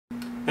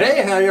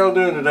Hey, how y'all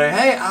doing today?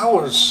 Hey,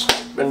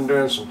 been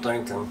doing some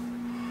thinking,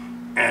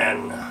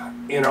 and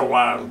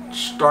while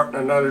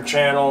starting another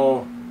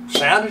channel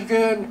sounded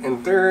good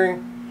in theory,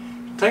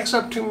 it takes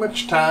up too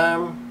much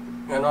time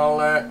and all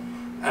that,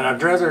 and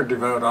I'd rather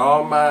devote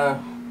all my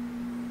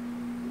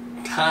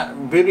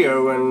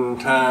video and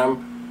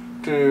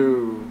time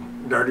to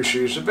Dirty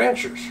Shoes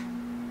Adventures.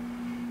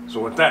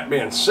 So with that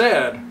being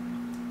said,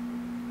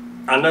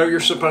 I know you're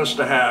supposed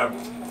to have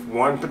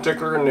one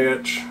particular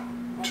niche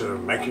to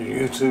make your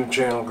YouTube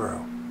channel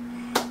grow.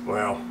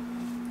 Well,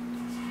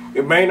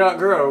 it may not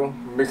grow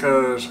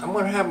because I'm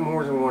going to have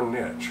more than one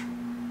niche.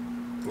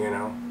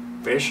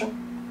 Fishing,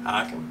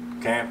 hiking,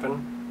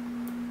 camping,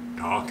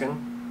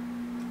 talking,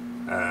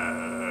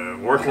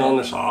 working on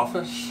this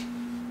office,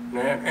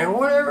 and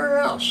whatever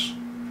else.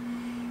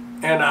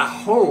 And I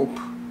hope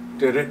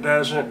that it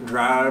doesn't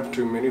drive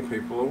too many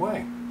people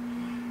away.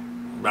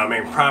 I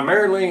mean,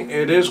 primarily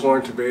it is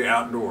going to be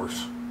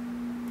outdoors.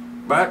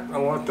 But I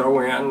want to throw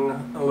in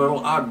a little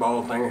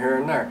oddball thing here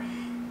and there.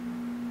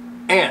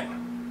 And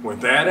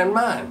with that in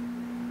mind,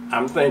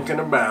 I'm thinking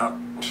about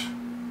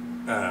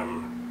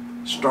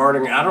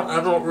starting, I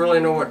don't really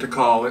know what to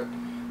call it,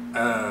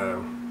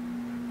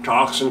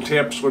 Talks and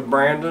Tips with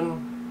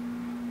Brandon,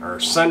 or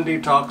Sunday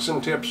Talks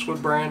and Tips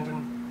with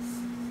Brandon,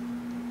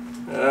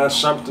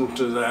 something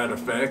to that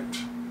effect.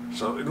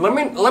 So let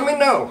me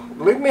know.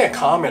 Leave me a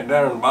comment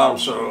down in the bottom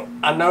so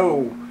I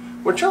know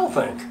what y'all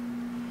think,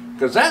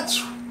 because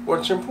that's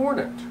what's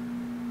important.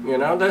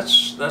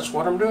 That's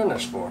what I'm doing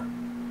this for,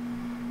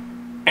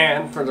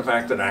 and for the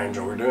fact that I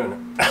enjoy doing it.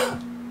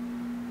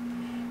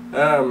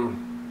 I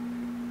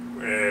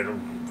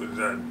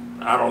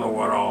don't know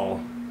what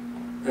all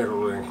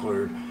it'll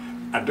include.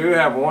 I do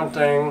have one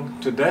thing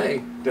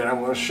today that I'm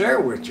going to share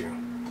with you,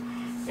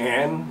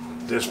 and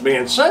this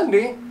being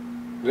Sunday,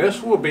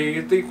 this will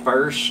be the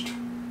first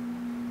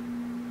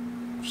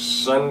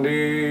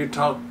Sunday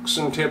Talks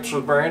and Tips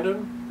with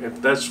Brandon, if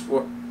that's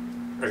what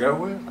I go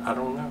with. I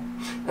don't know.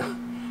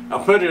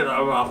 I'll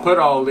put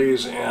all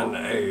these in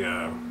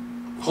a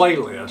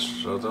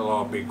playlist, so they'll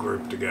all be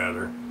grouped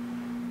together,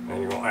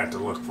 and you won't have to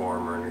look for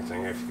them or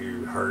anything. If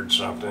you heard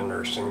something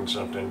or seen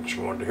something that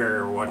you wanted to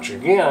hear or watch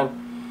again,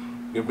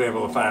 you'll be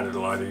able to find it a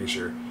lot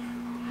easier.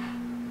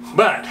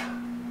 But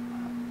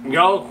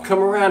y'all come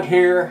around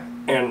here,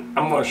 and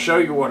I'm going to show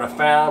you what I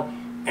found.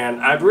 And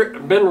I've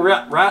been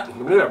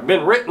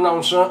writing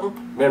on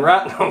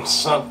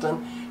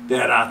something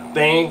that I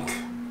think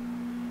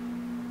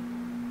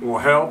will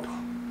help.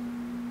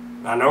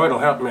 I know it'll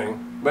help me,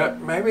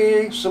 but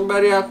maybe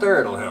somebody out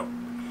there it'll help.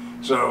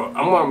 So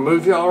I'm going to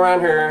move y'all around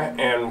here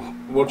and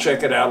we'll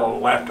check it out on the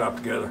laptop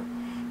together.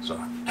 So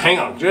hang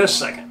on just a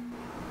second.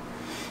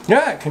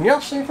 Yeah, can y'all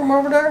see from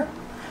over there?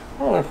 I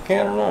don't know if you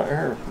can or not.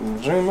 Here,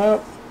 zoom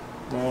up.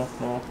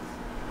 No.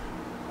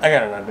 I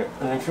got an idea.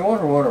 And if you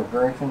wonder what I'm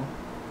drinking,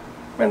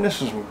 man,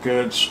 this is some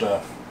good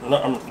stuff.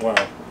 No,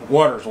 well,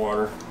 water's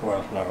water.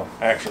 Well, no,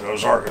 actually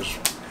Ozarka's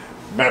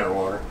better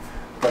water.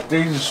 But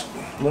these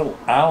little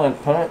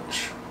Island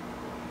Punch,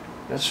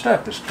 that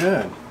stuff is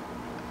good.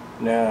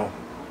 Now,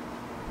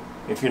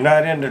 if you're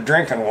not into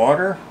drinking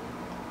water,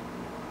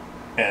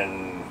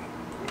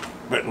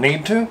 but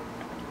need to,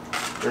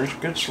 there's a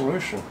good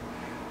solution.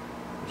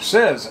 It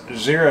says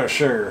 0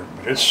 sugar,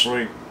 but it's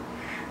sweet.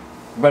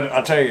 But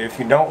I'll tell you, if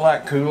you don't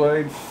like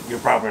Kool-Aid, you're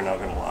probably not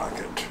going to like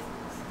it,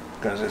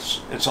 because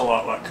it's a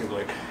lot like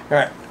Kool-Aid. All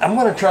right, I'm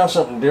going to try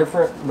something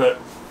different, but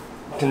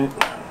I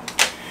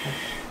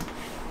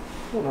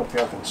don't know if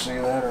y'all can see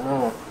that or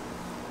not.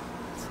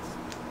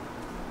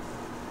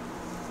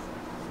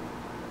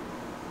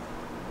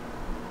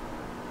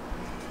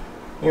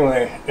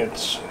 Anyway,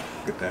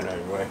 get that out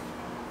of the way.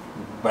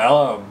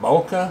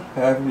 Balabolka,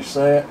 however you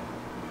say it.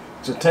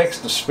 It's a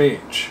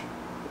text-to-speech.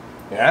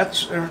 Yeah,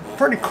 it's a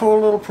pretty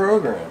cool little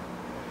program.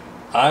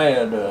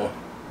 I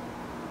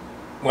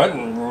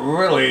wasn't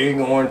really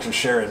going to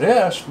share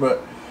this,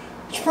 but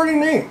it's pretty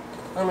neat.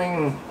 I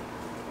mean,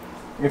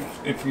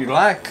 if you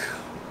like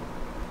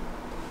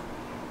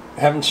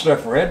having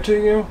stuff read to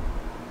you,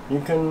 you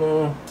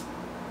can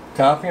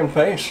copy and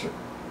paste it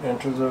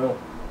into the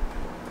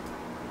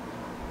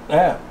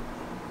app.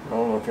 I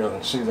don't know if y'all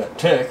can see that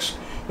text.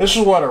 This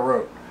is what I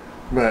wrote,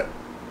 but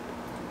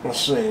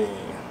let's see.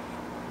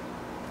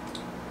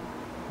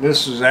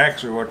 This is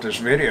actually what this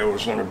video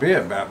was going to be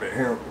about, but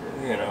here,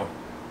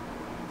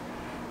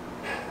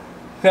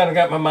 kind of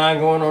got my mind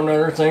going on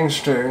other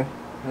things too.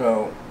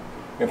 So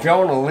if y'all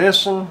want to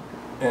listen,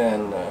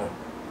 and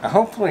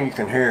hopefully you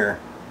can hear.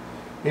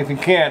 If you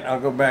can't, I'll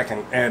go back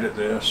and edit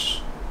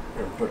this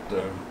and put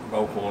the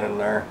vocal in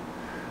there.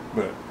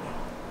 But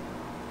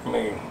let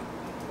me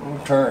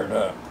turn it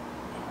up.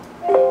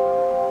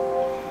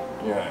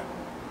 Yeah,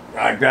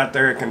 I got the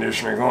air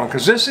conditioner going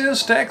because this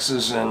is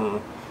Texas,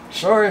 and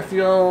sorry if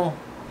y'all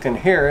can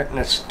hear it and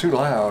it's too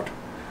loud,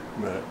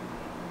 but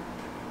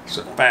it's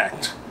a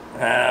fact.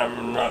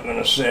 I'm not going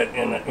to sit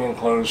in an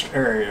enclosed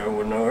area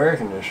with no air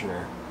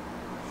conditioner.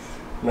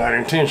 Not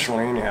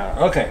intentionally anyhow.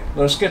 Okay,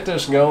 let's get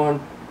this going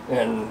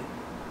and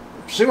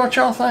See what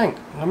y'all think.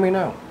 Let me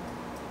know.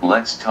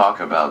 Let's talk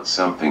about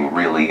something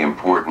really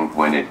important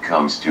when it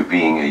comes to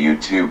being a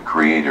YouTube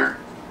creator,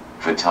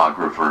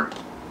 photographer,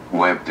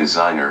 web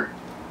designer,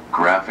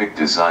 graphic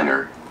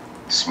designer,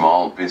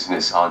 small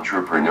business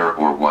entrepreneur,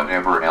 or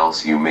whatever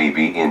else you may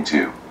be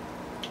into.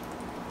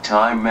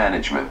 Time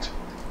management.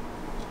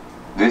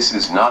 This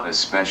is not a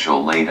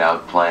special laid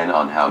out plan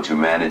on how to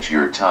manage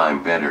your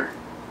time better.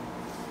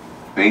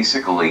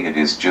 Basically, it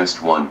is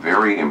just one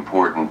very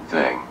important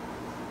thing.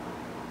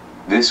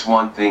 This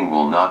one thing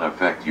will not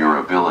affect your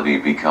ability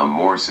to become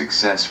more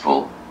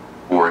successful,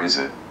 or is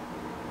it?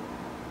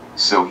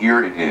 So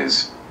here it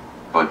is,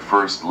 but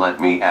first let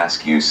me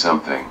ask you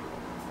something.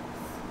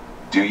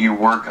 Do you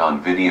work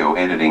on video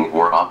editing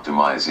or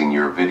optimizing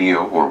your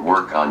video, or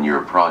work on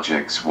your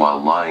projects while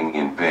lying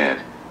in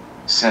bed,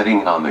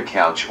 sitting on the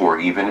couch, or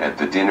even at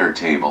the dinner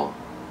table?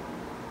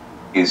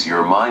 Is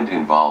your mind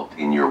involved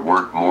in your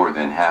work more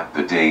than half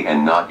the day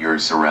and not your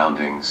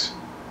surroundings?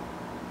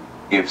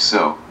 If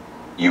so,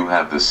 you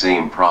have the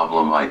same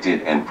problem I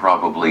did, and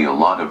probably a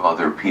lot of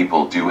other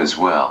people do as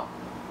well.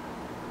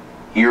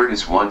 Here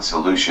is one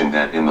solution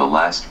that in the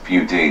last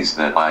few days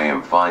that I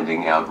am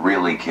finding out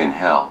really can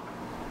help.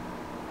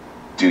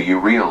 Do you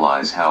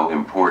realize how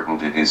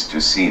important it is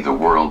to see the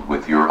world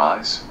with your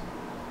eyes?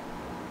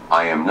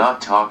 I am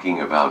not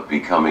talking about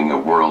becoming a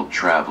world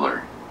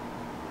traveler.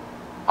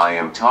 I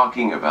am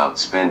talking about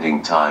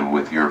spending time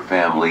with your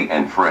family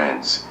and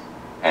friends,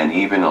 and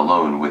even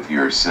alone with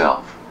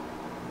yourself.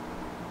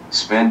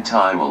 Spend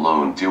time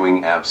alone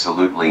doing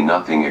absolutely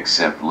nothing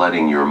except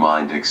letting your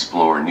mind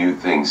explore new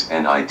things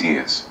and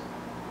ideas.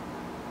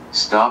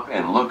 Stop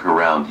and look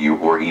around you,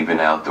 or even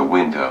out the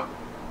window.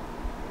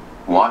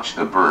 Watch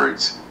the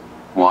birds,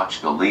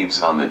 watch the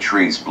leaves on the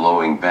trees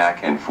blowing back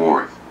and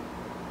forth.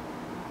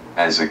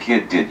 As a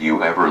kid, did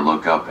you ever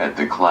look up at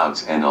the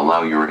clouds and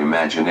allow your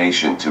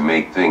imagination to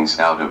make things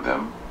out of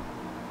them?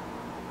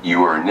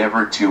 You are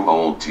never too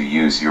old to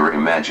use your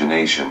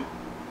imagination.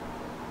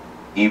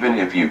 Even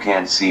if you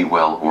can't see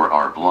well or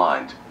are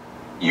blind,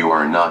 you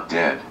are not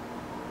dead.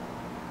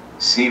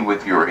 See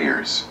with your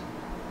ears.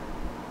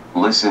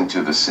 Listen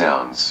to the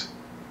sounds.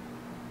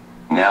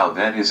 Now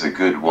that is a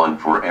good one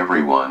for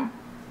everyone.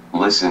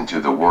 Listen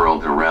to the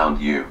world around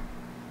you.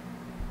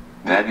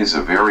 That is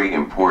a very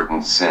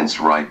important sense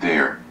right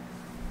there.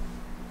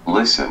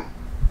 Listen.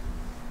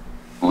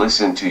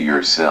 Listen to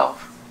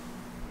yourself.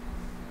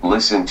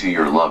 Listen to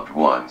your loved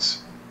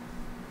ones.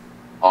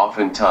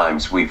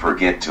 Oftentimes we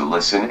forget to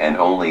listen and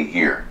only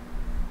hear.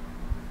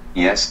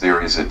 Yes,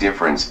 there is a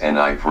difference, and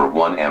I for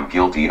one am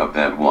guilty of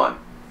that one.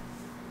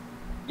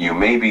 You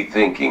may be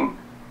thinking,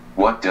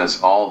 what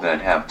does all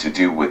that have to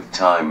do with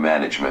time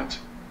management?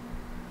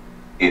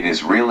 It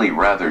is really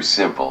rather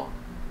simple.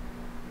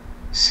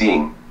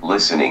 Seeing,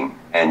 listening,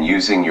 and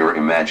using your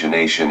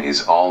imagination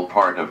is all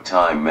part of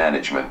time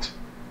management.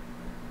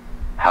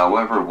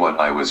 However, what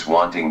I was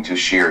wanting to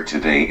share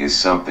today is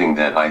something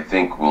that I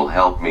think will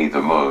help me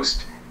the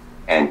most,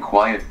 and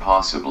quite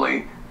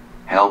possibly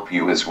help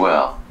you as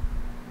well.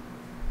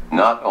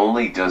 Not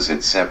only does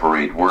it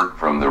separate work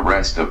from the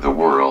rest of the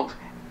world,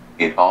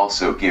 it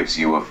also gives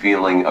you a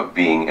feeling of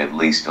being at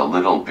least a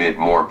little bit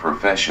more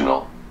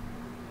professional.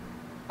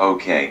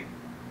 Okay,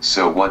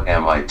 so what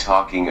am I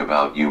talking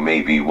about, you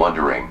may be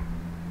wondering?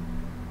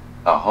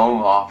 A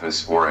home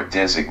office, or a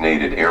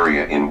designated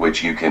area in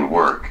which you can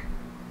work.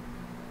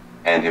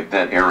 And if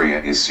that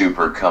area is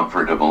super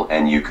comfortable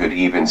and you could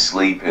even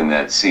sleep in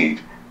that seat,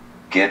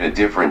 get a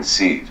different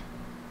seat.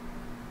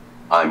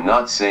 I'm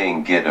not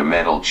saying get a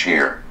metal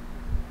chair.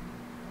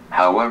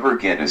 However,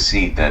 get a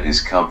seat that is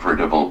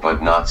comfortable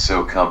but not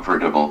so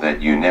comfortable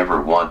that you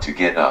never want to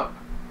get up.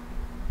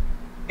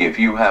 If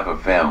you have a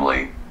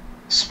family,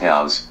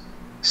 spouse,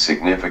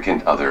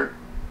 significant other,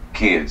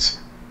 kids,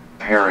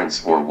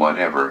 parents, or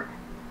whatever,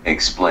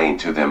 explain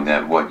to them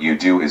that what you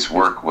do is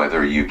work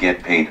whether you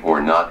get paid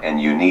or not,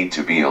 and you need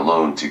to be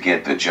alone to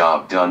get the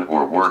job done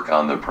or work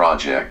on the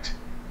project.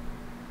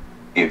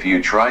 If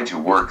you try to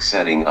work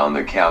sitting on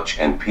the couch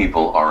and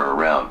people are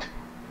around,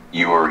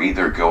 you are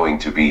either going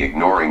to be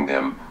ignoring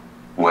them,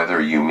 whether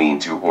you mean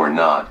to or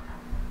not,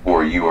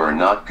 or you are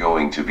not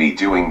going to be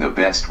doing the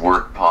best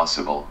work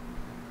possible.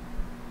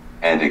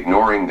 And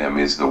ignoring them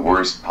is the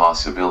worst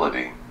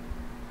possibility.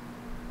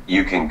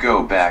 You can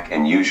go back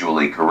and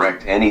usually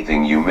correct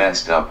anything you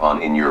messed up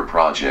on in your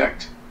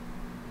project.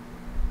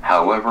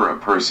 However, a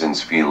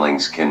person's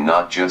feelings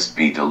cannot just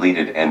be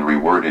deleted and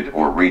reworded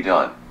or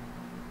redone.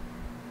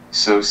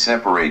 So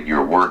separate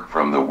your work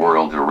from the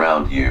world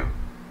around you.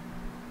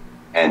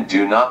 And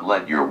do not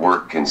let your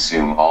work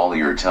consume all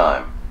your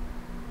time.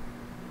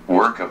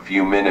 Work a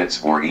few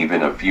minutes or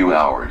even a few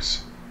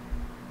hours.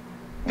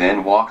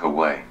 Then walk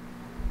away.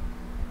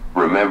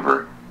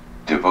 Remember,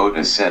 devote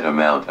a set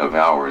amount of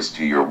hours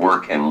to your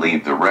work and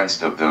leave the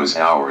rest of those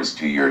hours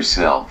to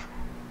yourself,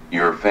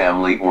 your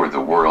family, or the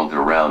world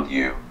around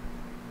you.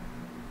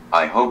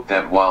 I hope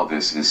that while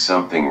this is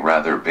something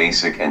rather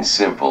basic and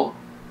simple,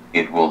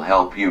 it will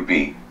help you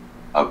be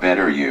a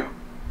better you.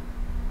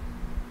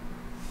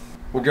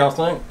 What y'all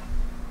think?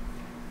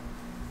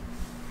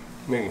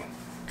 me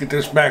get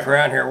this back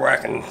around here where I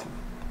can,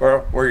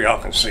 where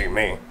y'all can see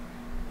me.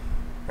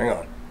 Hang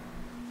on.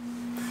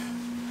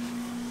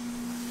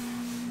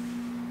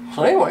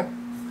 So anyway,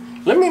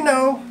 let me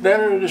know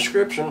down in the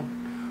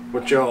description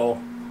what y'all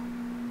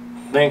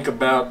think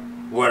about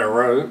what I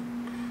wrote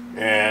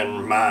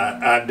and my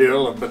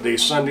ideal of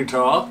these Sunday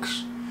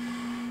talks,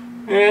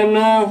 and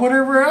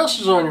whatever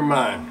else is on your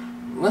mind.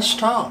 Let's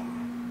talk.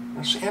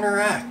 Let's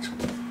interact.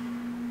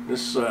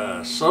 This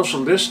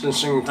social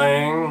distancing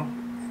thing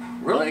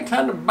really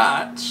kind of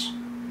bites,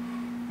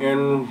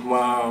 and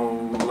while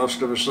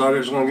most of us thought it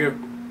was going to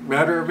get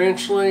better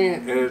eventually,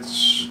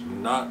 it's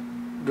not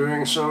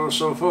doing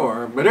so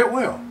far, but it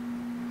will.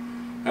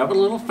 Have a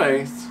little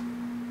faith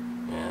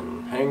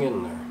and hang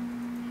in there.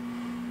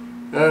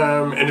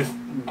 And if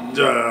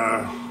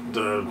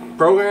the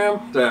program,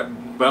 that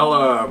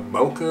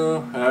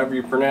Balabolka, however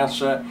you pronounce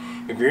that,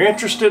 if you're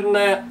interested in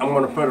that, I'm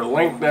going to put a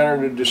link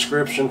down in the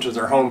description to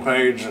their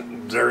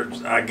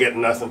homepage. I get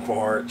nothing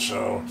for it,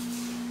 so,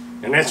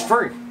 and it's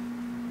free.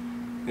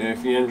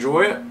 If you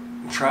enjoy it,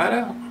 try it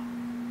out.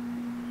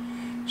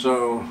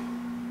 So,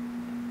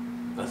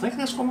 I think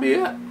that's going to be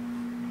it.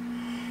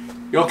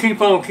 Y'all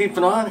keep on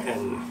keeping on,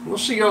 and we'll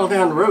see y'all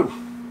down the road.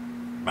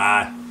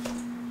 Bye.